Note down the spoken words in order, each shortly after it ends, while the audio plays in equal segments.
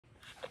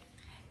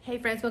Hey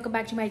friends, welcome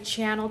back to my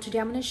channel. Today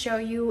I'm going to show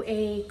you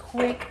a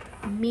quick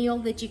meal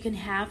that you can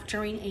have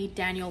during a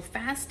Daniel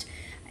fast.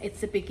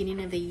 It's the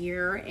beginning of the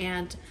year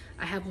and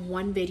I have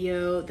one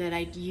video that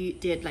I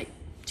did like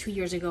 2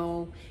 years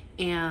ago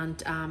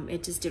and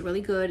it just did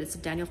really good. It's a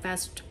Daniel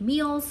fast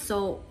meals,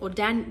 or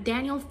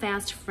Daniel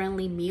fast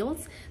friendly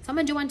meals. So I'm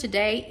gonna do one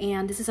today,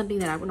 and this is something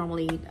that I would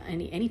normally eat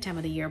any time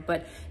of the year,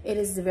 but it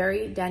is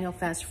very Daniel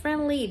fast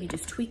friendly if you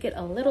just tweak it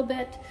a little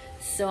bit.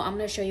 So I'm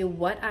gonna show you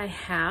what I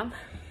have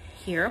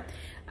here.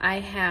 I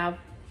have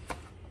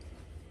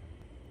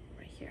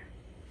right here.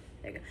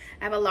 There you go.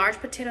 I have a large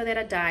potato that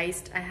I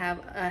diced. I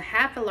have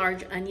half a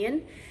large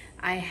onion.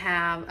 I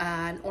have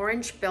an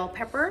orange bell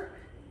pepper,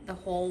 the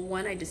whole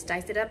one. I just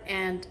diced it up,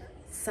 and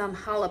some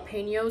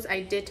jalapeños.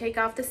 I did take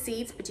off the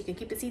seeds, but you can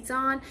keep the seeds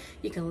on.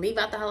 You can leave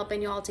out the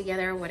jalapeno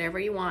altogether, whatever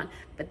you want.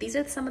 But these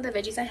are some of the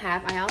veggies I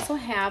have. I also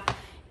have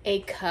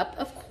a cup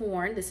of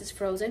corn. This is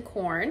frozen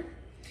corn.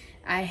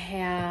 I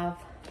have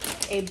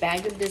a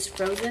bag of this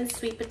frozen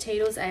sweet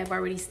potatoes. I have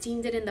already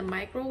steamed it in the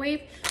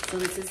microwave. So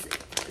this is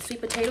sweet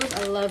potatoes.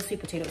 I love sweet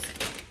potatoes.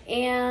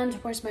 And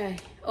where's my,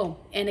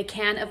 and a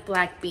can of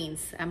black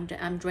beans.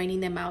 I'm draining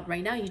them out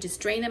right now. You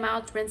just drain them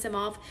out, rinse them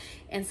off.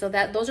 And so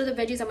those are the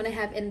veggies I'm gonna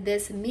have in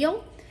this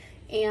meal.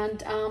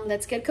 And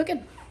let's get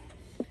cooking.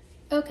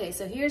 Okay,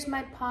 so here's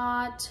my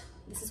pot.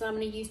 This is what I'm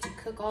gonna use to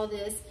cook all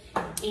this.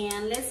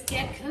 And let's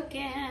get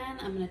cooking.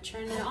 I'm gonna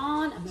turn it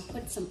on. I'm gonna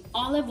put some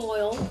olive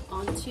oil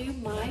onto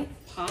my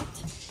pot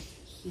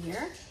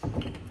here.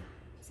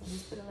 So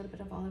let's put a little bit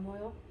of olive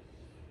oil.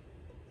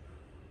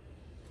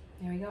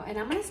 There we go. And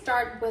I'm gonna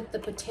start with the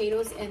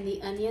potatoes and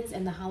the onions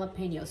and the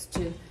jalapenos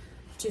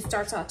to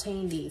start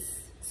sauteing these.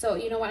 So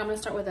you know what, I'm gonna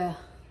start with the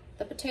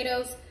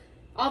potatoes,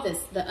 all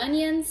this, the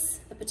onions,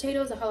 the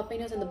potatoes, the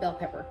jalapenos, and the bell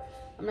pepper.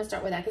 I'm gonna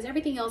start with that because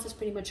everything else is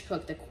pretty much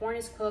cooked. The corn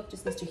is cooked,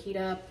 just needs to heat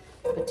up.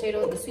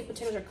 The sweet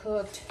potatoes are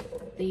cooked.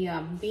 The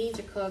beans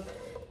are cooked.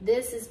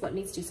 This is what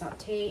needs to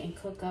saute and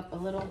cook up a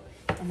little.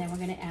 And then we're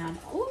gonna add,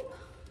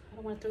 I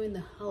don't wanna throw in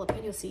the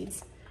jalapeno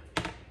seeds.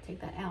 Take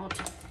that out.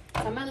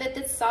 So I'm gonna let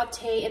this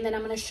saute, and then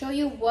I'm gonna show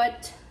you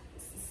what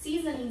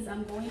seasonings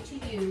I'm going to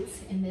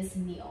use in this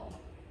meal.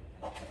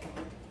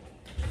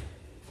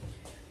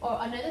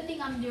 Another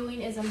thing I'm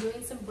doing is I'm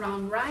doing some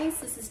brown rice.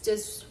 This is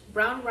just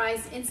brown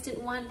rice,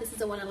 instant one. This is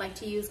the one I like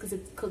to use because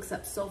it cooks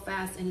up so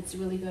fast and it's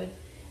really good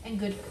and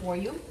good for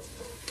you.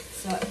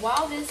 So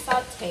while this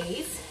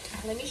sautés,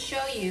 let me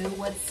show you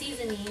what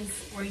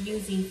seasonings we're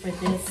using for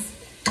this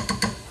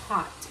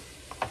pot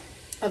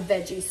of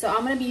veggies. So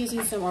I'm gonna be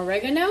using some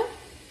oregano.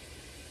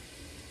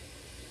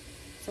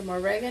 I'm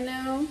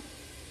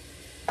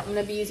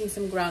gonna be using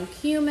some ground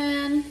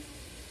cumin.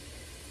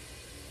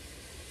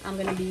 I'm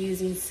gonna be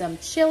using some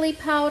chili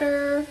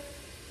powder.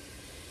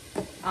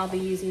 I'll be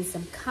using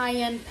some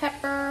cayenne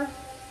pepper.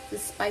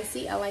 This is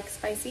spicy, I like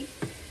spicy.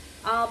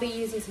 I'll be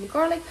using some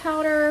garlic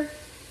powder.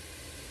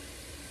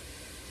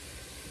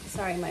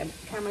 Sorry, my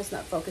camera's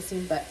not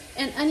focusing,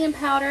 and onion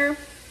powder.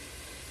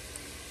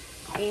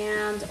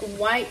 And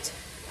white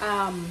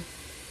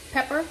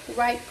pepper,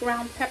 white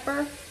ground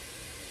pepper.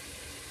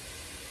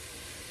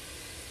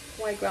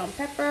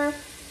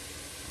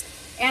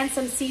 And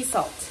some sea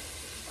salt.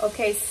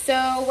 Okay,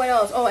 so what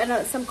else?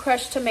 And some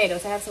crushed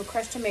tomatoes. I have some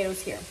crushed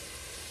tomatoes here.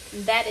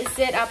 That is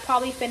it. I'll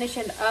probably finish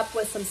it up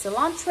with some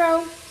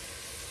cilantro,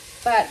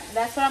 but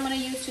that's what I'm going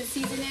to use to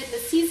season it.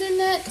 Season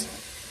it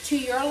to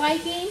your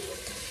liking.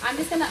 I'm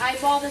just going to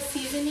eyeball the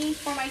seasoning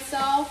for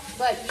myself,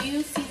 but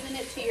you season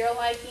it to your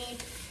liking.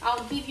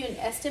 I'll give you an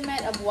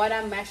estimate of what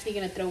I'm actually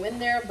going to throw in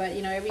there, but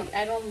you know,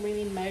 I don't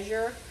really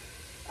measure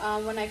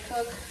when I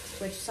cook,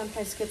 which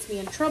sometimes gets me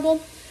in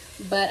trouble,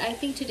 but I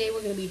think today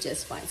we're gonna be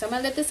just fine. So I'm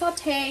gonna let this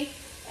saute,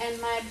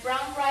 and my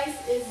brown rice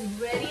is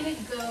ready to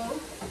go.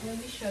 Let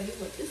me show you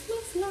what this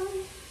looks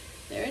like.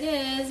 There it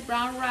is,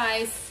 brown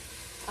rice.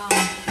 I'm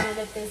gonna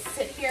let this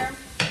sit here,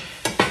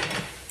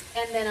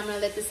 and then I'm gonna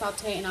let this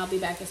saute, and I'll be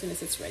back as soon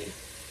as it's ready.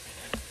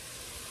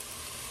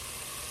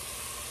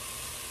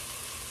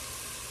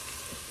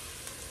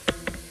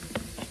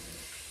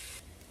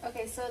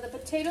 Okay, so the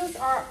potatoes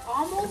are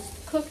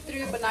almost cooked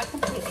through, but not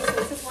completely. So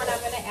this is when I'm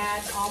going to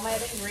add all my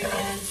other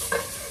ingredients.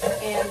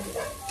 And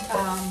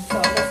so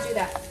let's do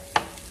that.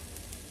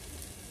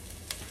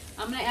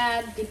 I'm going to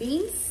add the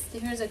beans.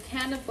 Here's a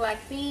can of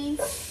black beans.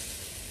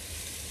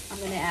 I'm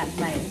going to add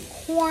my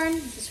corn.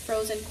 This is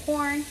frozen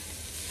corn.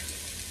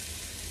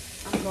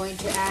 I'm going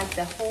to add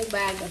the whole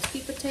bag of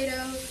sweet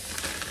potatoes.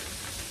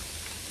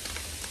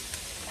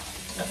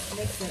 Let's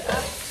mix it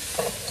up.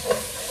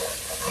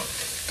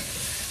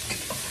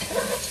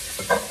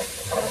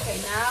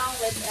 Okay, now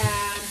let's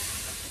add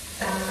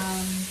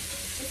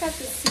the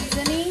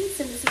seasonings,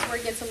 and this is where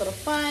it gets a little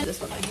fun. This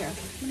one right here. I'm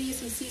gonna use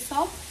some sea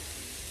salt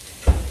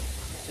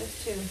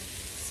just to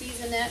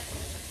season it.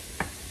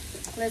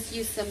 Let's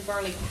use some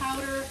garlic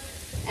powder,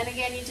 and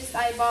again, you just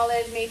eyeball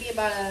it, maybe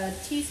about a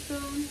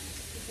teaspoon.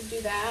 You can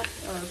do that,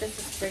 or just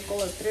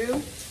sprinkle it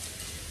through.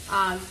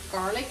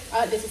 Garlic.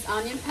 This is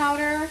onion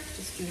powder.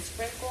 Just do a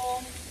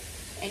sprinkle.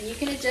 And you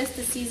can adjust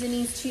the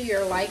seasonings to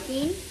your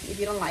liking. If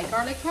you don't like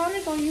garlic powder,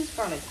 don't use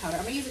garlic powder.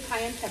 I'm gonna use a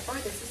cayenne pepper.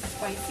 This is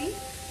spicy,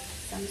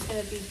 so I'm just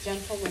gonna be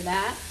gentle with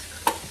that.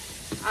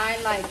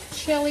 I like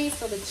chili,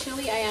 so the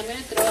chili, I am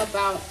gonna throw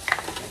about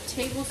a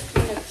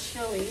tablespoon of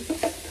chili.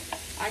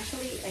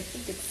 Actually, I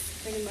think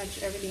it's pretty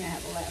much everything I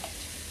have left.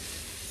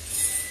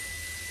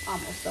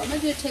 Almost. So I'm gonna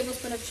do a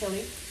tablespoon of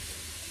chili.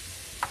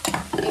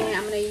 And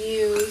I'm gonna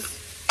use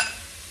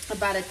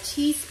about a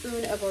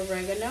teaspoon of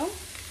oregano.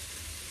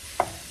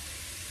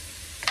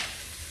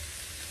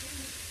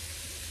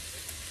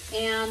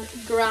 And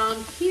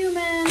ground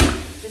cumin,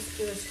 just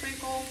do a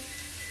sprinkle.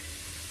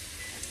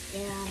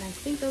 And I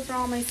think those are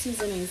all my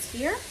seasonings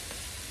here.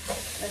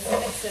 Let's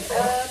mix it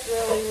up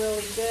really,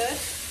 really good.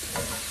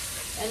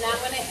 And now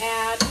I'm gonna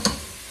add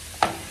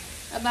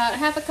about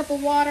half a cup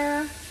of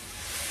water.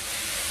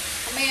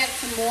 I may add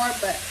some more,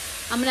 but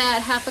I'm gonna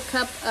add half a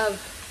cup of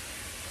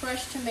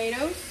crushed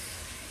tomatoes.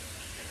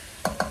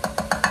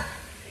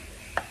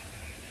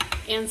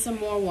 And some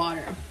more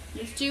water.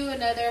 Just do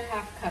another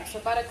half cup, so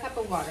about a cup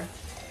of water.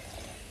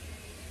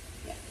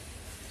 Yeah.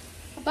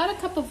 About a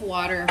cup of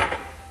water,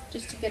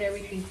 just to get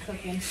everything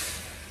cooking.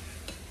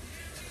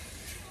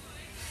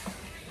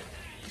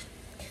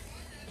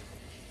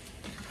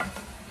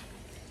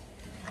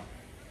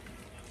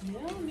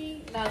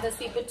 Yummy. Now the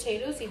sweet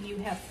potatoes, if you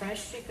have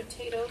fresh sweet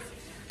potatoes,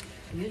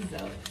 use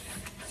those.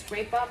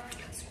 Scrape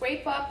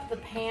up the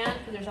pan,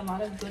 because there's a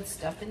lot of good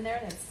stuff in there.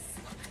 That's,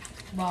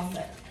 well,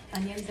 the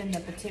onions and the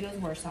potatoes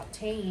were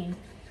sauteing.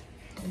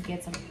 You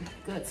get some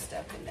good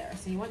stuff in there,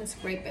 so you want to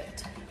scrape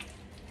it.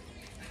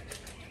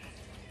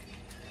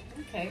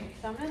 Okay,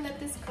 so I'm gonna let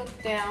this cook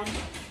down.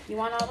 You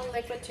want all the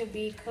liquid to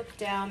be cooked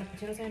down. The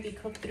potato's gonna be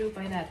cooked through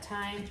by that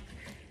time.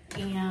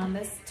 And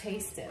let's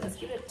taste it. Let's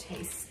give it a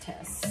taste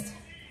test.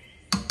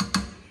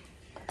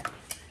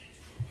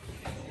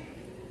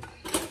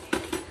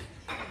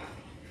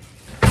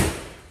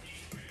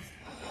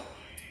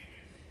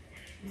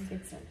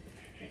 Get some.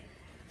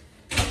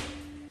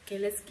 Okay,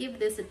 let's give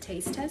this a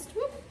taste test.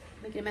 Whoop,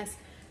 look at a mess.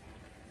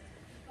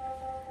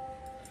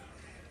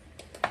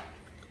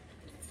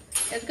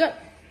 It's good.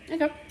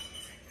 Okay.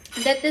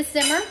 Let this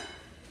simmer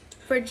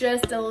for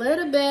just a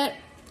little bit.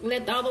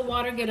 Let all the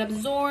water get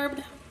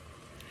absorbed.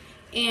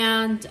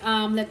 And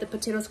let the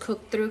potatoes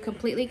cook through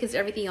completely, because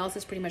everything else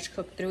is pretty much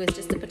cooked through. It's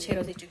just the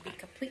potatoes that should be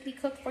completely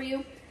cooked for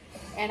you.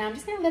 And I'm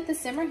just gonna let this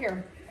simmer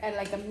here at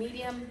like a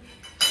medium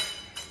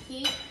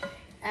heat.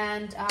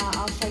 And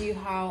I'll show you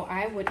how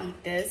I would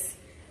eat this.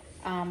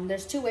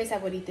 There's two ways I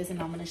would eat this,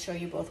 and I'm going to show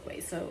you both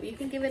ways. So you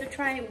can give it a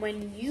try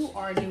when you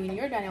are doing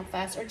your Daniel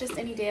fast, or just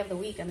any day of the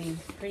week. I mean,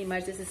 pretty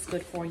much this is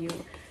good for you.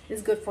 This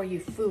is good for you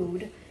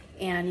food,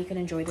 and you can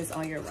enjoy this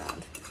all year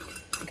round.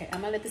 Okay,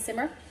 I'm going to let this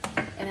simmer,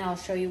 and I'll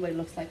show you what it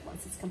looks like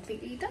once it's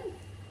completely done.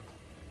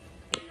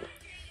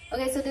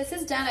 Okay, so this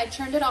is done. I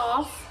turned it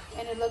off,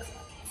 and it looks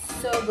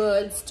so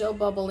good. Still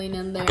bubbling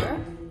in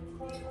there.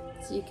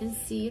 So you can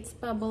see it's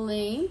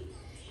bubbling.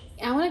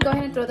 I'm gonna go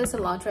ahead and throw the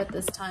cilantro at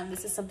this time.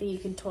 This is something you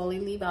can totally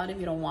leave out if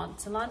you don't want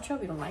cilantro,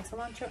 if you don't like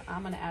cilantro.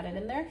 I'm gonna add it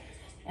in there,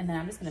 and then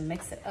I'm just gonna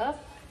mix it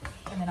up,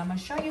 and then I'm gonna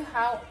show you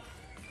how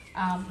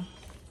I'm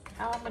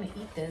gonna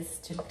eat this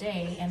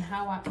today, and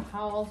how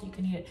else you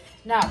can eat it.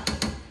 Now,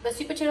 the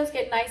sweet potatoes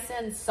get nice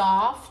and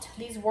soft.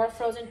 These were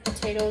frozen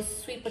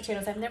potatoes, sweet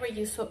potatoes. I've never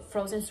used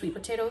frozen sweet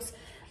potatoes,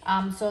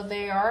 so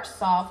they are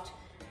soft.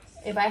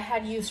 If I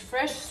had used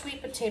fresh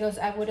sweet potatoes,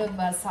 I would have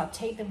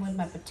sauteed them with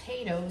my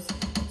potatoes.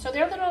 So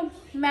they're a little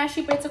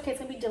mashy, but it's okay. It's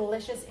gonna be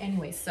delicious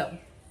anyway. So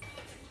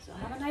I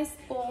have a nice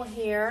bowl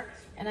here,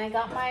 and I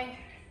got my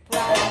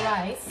brown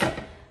rice.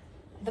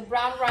 The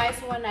brown rice,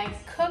 when I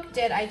cooked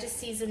it, I just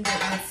seasoned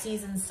it with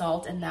seasoned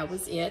salt, and that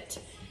was it.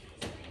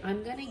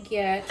 I'm gonna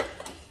get,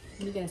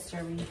 let me get a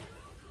serving.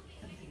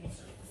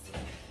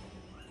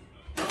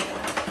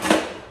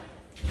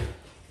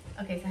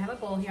 Okay, so I have a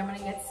bowl here. I'm gonna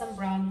get some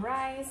brown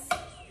rice.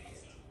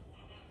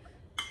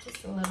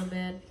 Just a little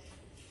bit.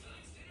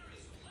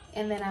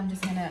 And then I'm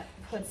just gonna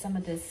put some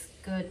of this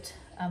good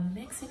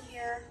mix in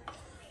here.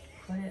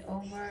 Put it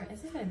over.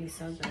 This is gonna be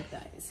so good,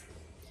 guys.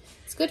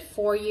 It's good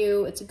for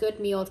you. It's a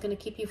good meal. It's gonna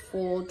keep you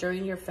full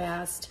during your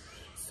fast,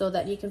 so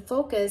that you can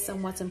focus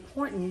on what's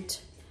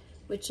important,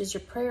 which is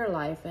your prayer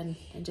life, and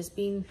just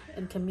being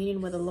in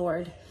communion with the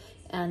Lord,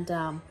 and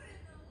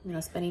you know,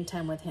 spending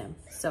time with Him.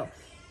 So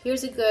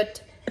here's a good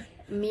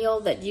meal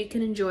that you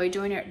can enjoy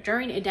during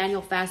a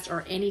Daniel fast,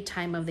 or any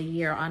time of the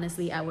year.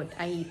 Honestly,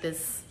 I eat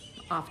this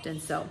often.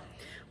 So,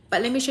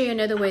 but let me show you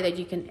another way that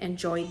you can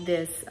enjoy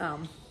this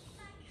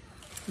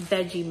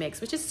veggie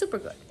mix, which is super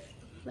good.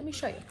 Let me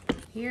show you.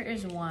 Here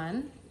is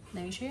one.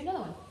 Let me show you another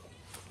one.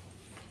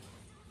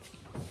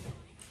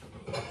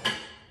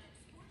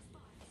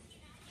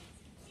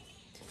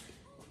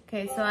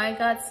 Okay, so I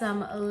got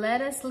some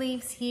lettuce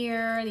leaves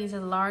here. These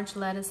are large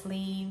lettuce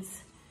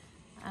leaves.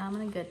 I'm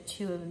gonna get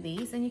 2 of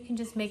these, and you can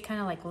just make kind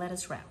of like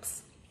lettuce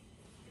wraps.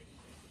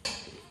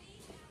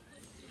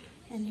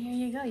 And here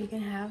you go. You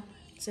can have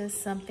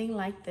just something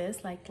like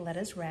this, like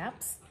lettuce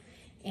wraps.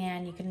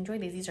 and you can enjoy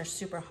these. These are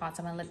super hot,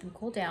 so I'm gonna let them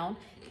cool down,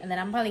 and then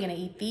I'm probably gonna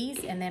eat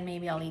these, and then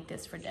maybe I'll eat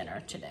this for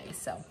dinner today.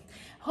 So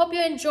hope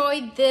you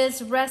enjoyed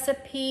this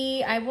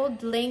recipe. I will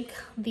link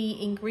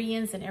the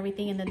ingredients and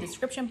everything in the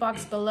description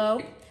box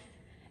below.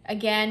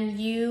 Again,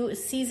 you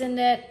season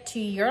it to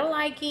your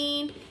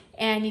liking,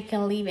 and you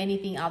can leave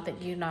anything out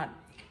that you're not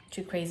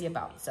too crazy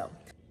about. So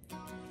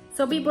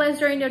be blessed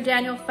during your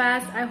Daniel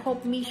fast. I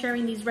hope me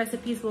sharing these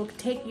recipes will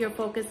take your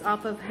focus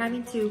off of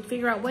having to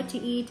figure out what to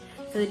eat,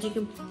 so that you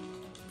can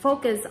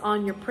focus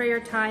on your prayer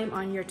time,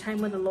 on your time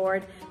with the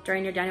Lord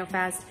during your Daniel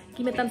fast.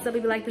 Give me a thumbs up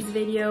if you like this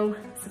video.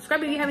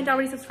 Subscribe if you haven't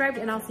already subscribed,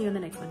 and I'll see you in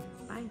the next one.